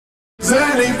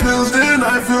Zany pills, then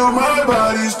I feel my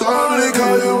body starting.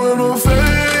 Call you when I'm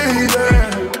fading.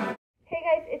 Hey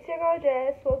guys, it's your girl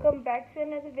Jess. Welcome back to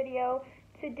another video.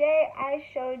 Today I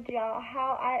showed y'all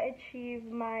how I achieve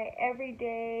my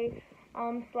everyday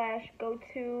slash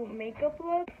go-to makeup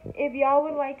look. If y'all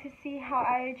would like to see how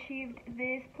I achieved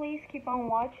this, please keep on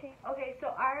watching. Okay, so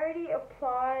I already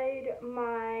applied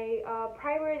my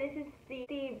primer. This is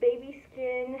the Baby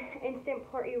Skin Instant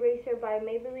Pore Eraser by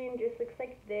Maybelline. Just looks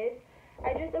like this.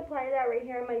 I just applied that right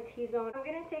here in my T-zone. I'm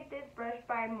gonna take this brush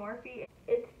by Morphe.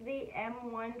 It's the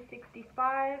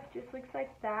M165. Just looks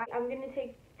like that. I'm gonna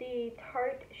take the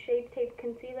Tarte Shape Tape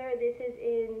Concealer. This is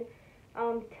in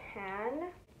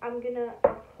tan. I'm gonna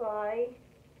apply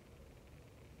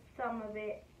some of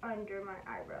it under my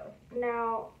eyebrows.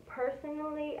 Now,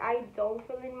 personally, I don't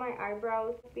fill in my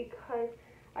eyebrows because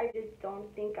I just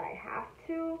don't think I have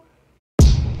to.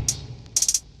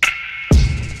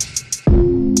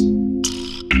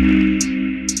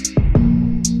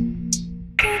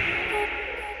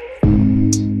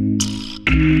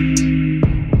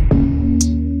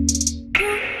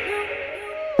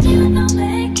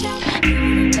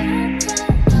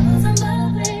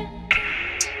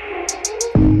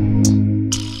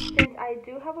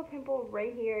 Pimple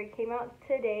right here. It came out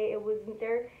today. It wasn't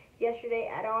there yesterday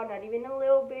at all, not even a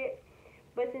little bit.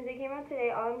 But since it came out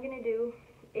today, all I'm gonna do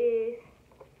is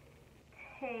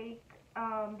take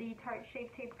the Tarte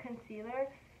Shape Tape Concealer,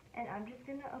 and I'm just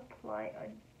gonna apply a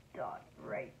dot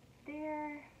right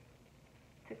there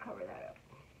to cover that up,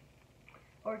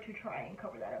 or to try and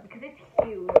cover that up because it's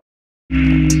huge.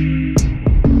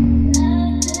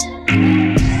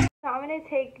 Now I'm gonna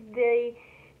take the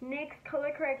NYX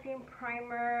Color Correcting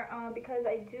Primer because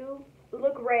I do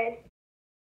look red.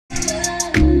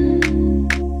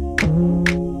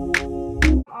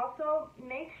 Also,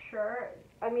 make sure,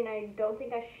 I don't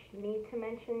think I need to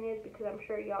mention this because I'm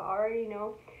sure y'all already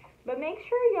know, but make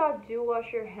sure y'all do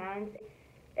wash your hands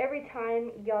every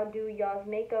time y'all do y'all's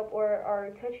makeup or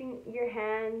are touching your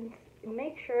hands.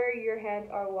 Make sure your hands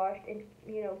are washed and,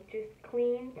 just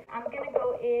clean. I'm gonna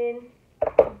go in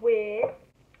with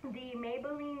the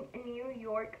Maybelline New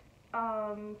York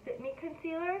Fit Me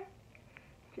Concealer.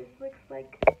 Just looks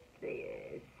like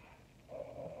this.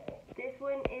 This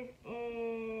one is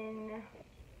in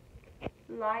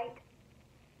light.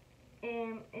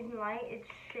 In light, it's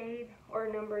shade or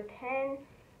number 10.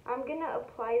 I'm gonna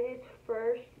apply this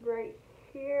first right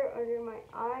here under my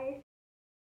eye.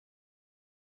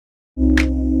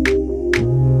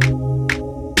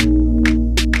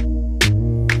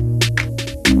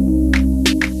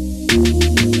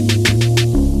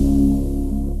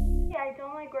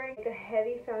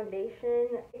 Foundation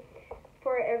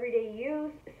for everyday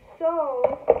use, so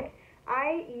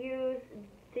I use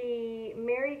the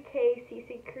Mary Kay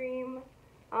CC Cream.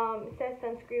 It says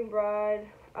sunscreen broad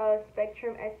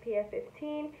spectrum SPF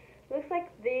 15. Looks like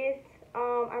this.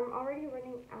 I'm already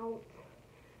running out,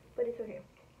 but it's okay.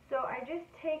 So I just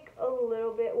take a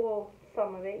little bit, well,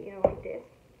 some of it, like this,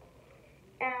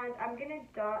 and I'm gonna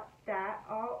dot that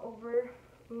all over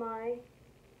my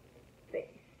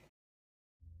face.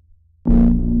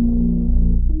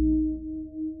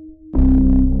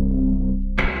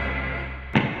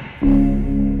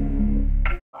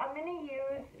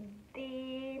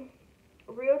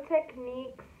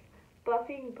 Techniques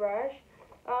buffing brush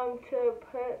to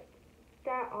put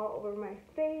that all over my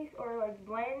face, or like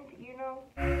blend,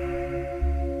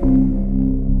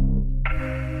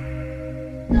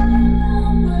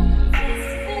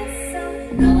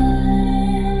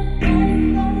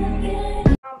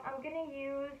 I'm gonna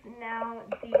use now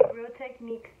the Real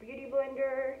Techniques Beauty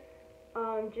Blender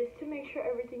just to make sure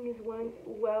everything is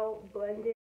well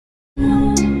blended.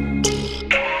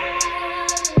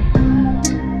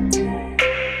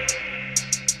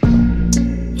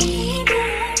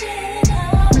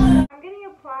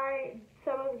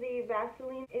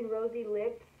 Vaseline in Rosy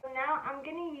Lips. So now I'm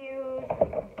gonna use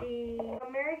the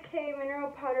Mary Kay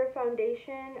Mineral Powder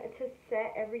Foundation to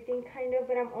set everything kind of,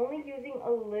 but I'm only using a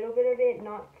little bit of it,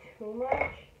 not too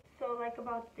much. So like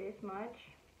about this much.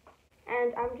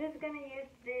 And I'm just gonna use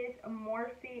this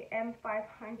Morphe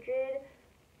M500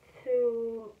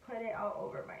 to put it all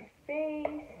over my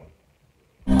face.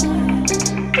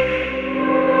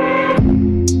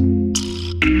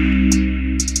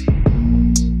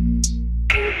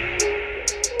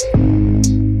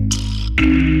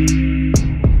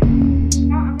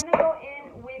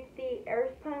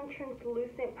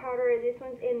 Translucent powder. This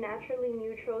one's in Naturally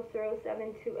Neutral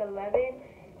 07 to 11,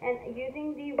 and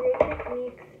using the Real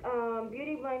Techniques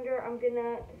Beauty Blender, I'm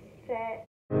gonna set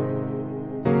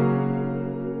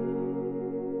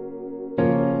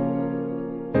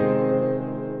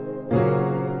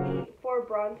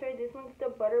bronzer. This one's the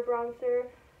Butter Bronzer.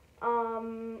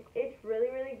 It's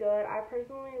really good. I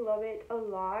personally love it a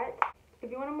lot. If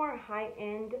you want a more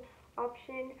high-end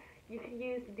option, you could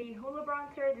use the Hoola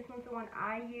Bronzer. This one's the one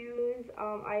I use.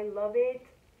 I love it.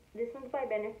 This one's by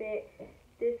Benefit.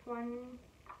 This one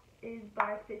is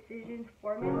by Precision's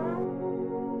Formula.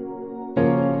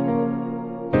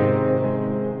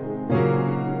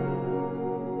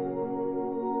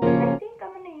 I think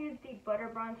I'm going to use the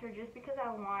Butter Bronzer just because I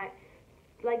want,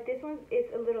 like, this one is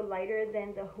a little lighter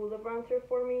than the Hoola Bronzer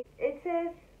for me. It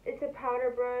says it's a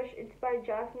powder brush. It's by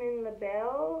Jasmine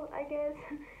Labelle, I guess.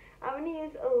 I'm going to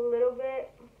use a little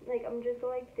bit, like, I'm just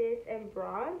going like this and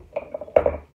bronze.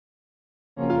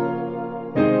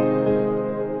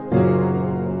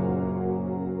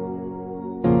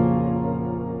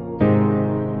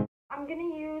 I'm going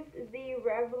to use the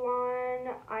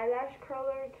Revlon eyelash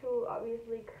curler to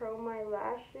obviously curl my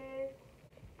lashes.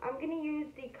 I'm going to use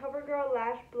the CoverGirl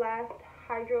Lash Blast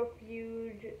Hydro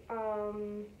Fuge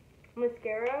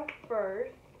mascara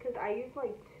first, because I use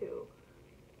like two.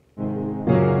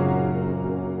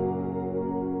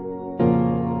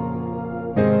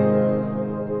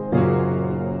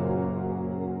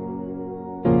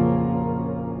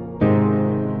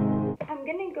 I'm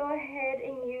going to go ahead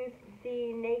and use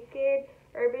the Naked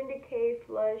Urban Decay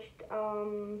Flushed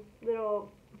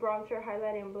little bronzer,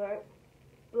 highlight, and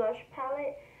blush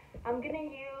palette. I'm going to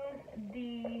use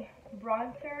the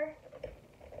bronzer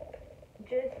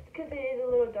just because it is a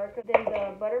little darker than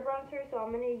the Butter Bronzer, so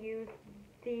I'm going to use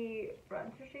the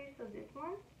bronzer shades of this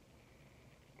one.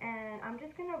 And I'm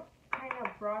just going to kind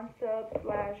of bronze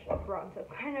slash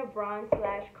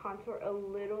contour a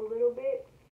little bit.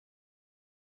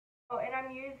 Oh, and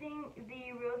I'm using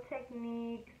the Real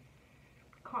Techniques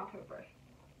contour brush.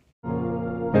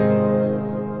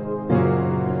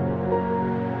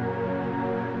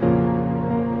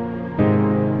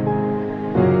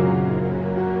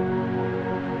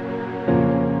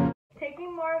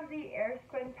 Taking more of the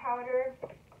Airspun powder,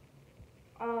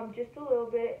 just a little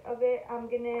bit of it, I'm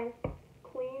gonna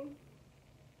clean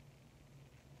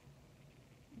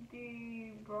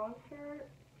the bronzer,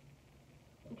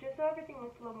 just so everything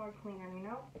looks a little more cleaner, you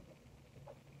know?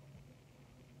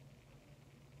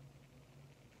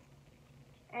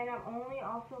 And I'm only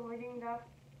also letting that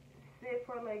sit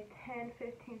for like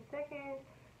 10-15 seconds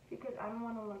because I don't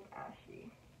want to look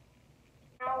ashy.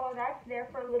 Now while that's there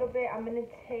for a little bit, I'm going to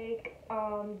take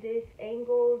this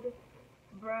angled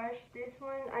brush. This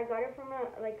one, I got it from a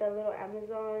little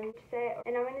Amazon set.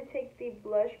 And I'm going to take the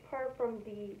blush part from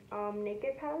the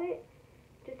Naked palette.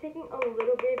 Just taking a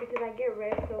little bit because I get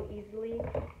red so easily.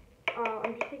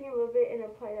 I'm just taking a little bit and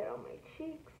apply that on my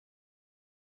cheeks.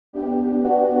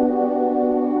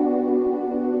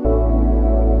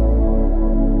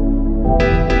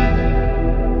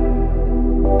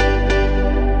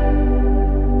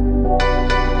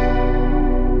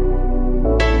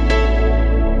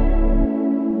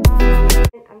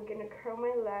 I'm gonna curl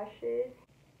my lashes.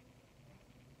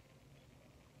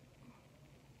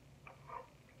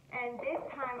 And this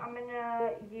time I'm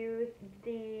gonna use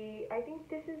the, I think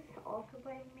this is also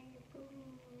by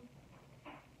Maybelline,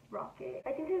 Rocket.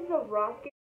 I think this is a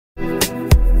Rocket.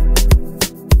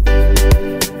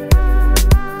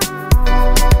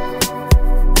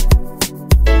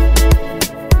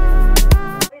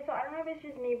 Okay, so I don't know if it's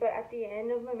just me, but at the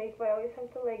end of my makeup I always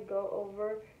have to like go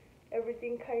over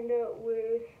everything kind of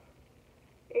with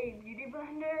a beauty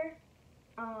blender.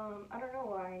 I don't know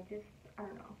why, I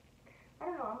don't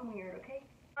know, I'm weird, okay?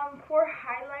 For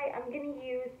highlight, I'm gonna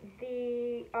use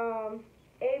the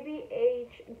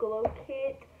ABH Glow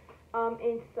Kit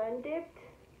in Sun Dipped.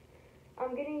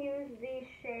 I'm gonna use the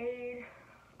shade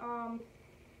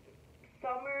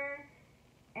Summer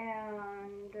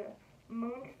and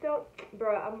Moonstone.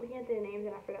 Bruh, I'm looking at the names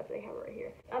and I forgot that they have it right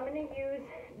here. I'm gonna use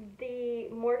the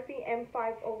Morphe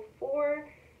M504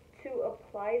 to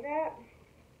apply that.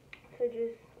 So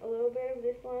just a little bit of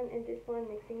this one and this one,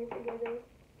 mixing it together.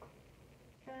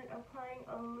 And applying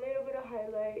a little bit of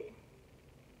highlight.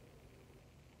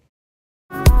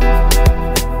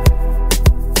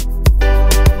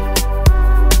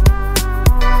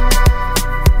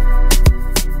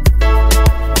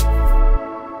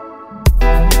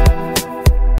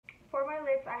 For my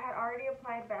lips, I had already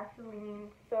applied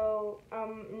Vaseline. So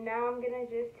now I'm gonna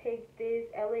just take this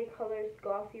LA Colors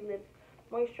Glossy Lips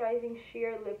Moisturizing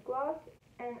Sheer Lip Gloss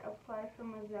and apply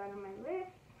some of that on my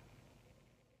lips.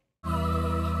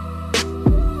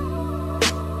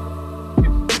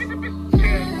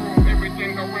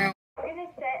 I'm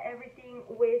gonna set everything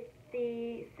with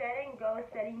the Set and Go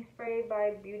setting spray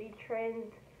by Beauty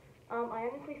Trends. I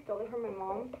honestly stole it from my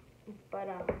mom, but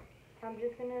I'm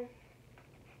just gonna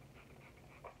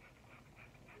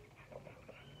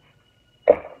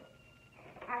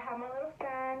I have my little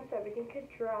fan so everything could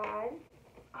dry.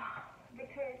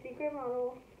 Victoria's Secret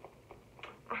model.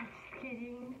 I'm just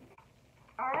kidding.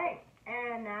 Alright,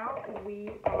 and now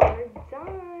we are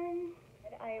done.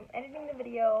 I am editing the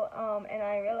video, and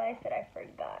I realized that I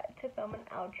forgot to film an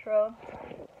outro.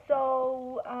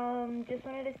 So, just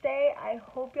wanted to say, I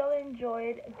hope y'all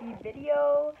enjoyed the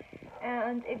video,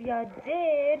 and if y'all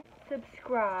did,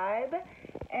 subscribe,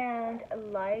 and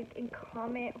like and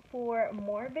comment for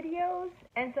more videos.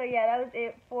 And so, yeah, that was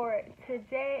it for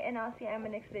today, and I'll see you in my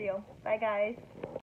next video. Bye, guys.